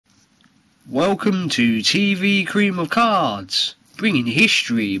Welcome to TV Cream of Cards, bringing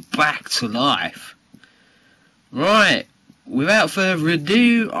history back to life. Right, without further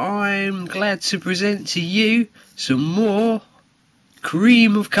ado, I'm glad to present to you some more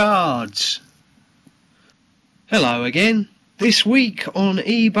Cream of Cards. Hello again. This week on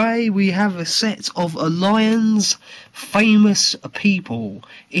eBay we have a set of Lyons Famous People,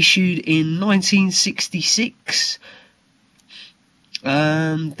 issued in 1966.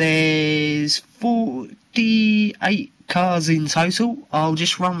 There's 48 cards in total. I'll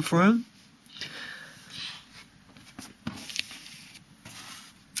just run through them.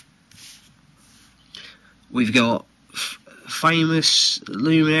 We've got famous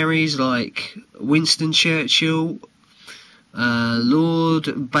luminaries like Winston Churchill,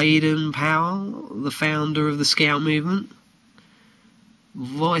 Lord Baden-Powell, the founder of the Scout movement,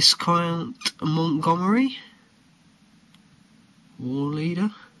 Viscount Montgomery, war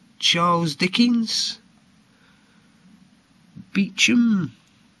leader, Charles Dickens, Beecham,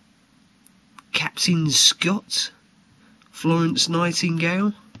 Captain Scott, Florence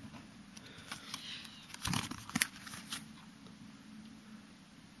Nightingale,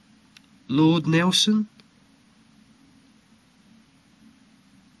 Lord Nelson,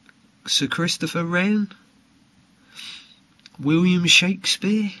 Sir Christopher Wren, William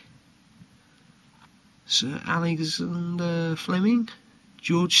Shakespeare, Sir Alexander Fleming,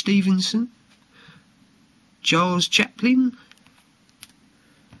 George Stephenson, Charles Chaplin,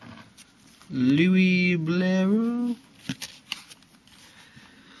 Louis Bleriot,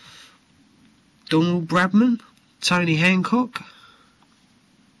 Donald Bradman, Tony Hancock,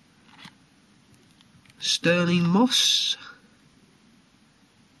 Sterling Moss,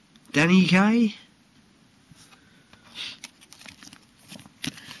 Danny Kaye,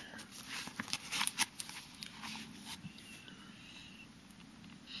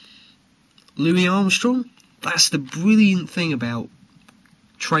 Louis Armstrong. That's the brilliant thing about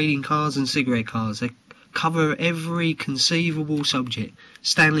trading cards and cigarette cards. They cover every conceivable subject.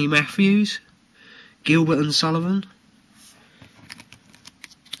 Stanley Matthews, Gilbert and Sullivan,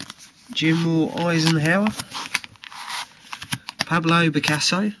 General Eisenhower, Pablo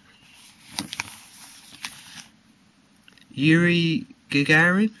Picasso, Yuri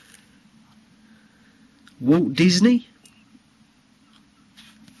Gagarin, Walt Disney,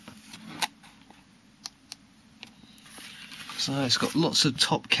 so it's got lots of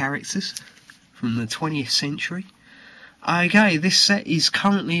top characters from the 20th century. Okay, this set is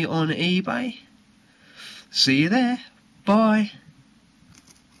currently on eBay. See you there. Bye.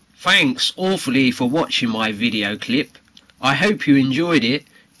 Thanks awfully for watching my video clip. I hope you enjoyed it.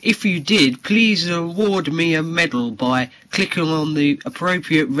 If you did, please award me a medal by clicking on the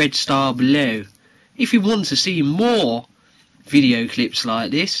appropriate red star below. If you want to see more video clips like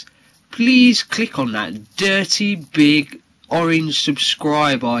this, please click on that dirty big orange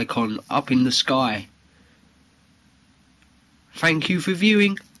subscribe icon up in the sky. Thank you for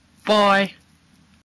viewing. Bye.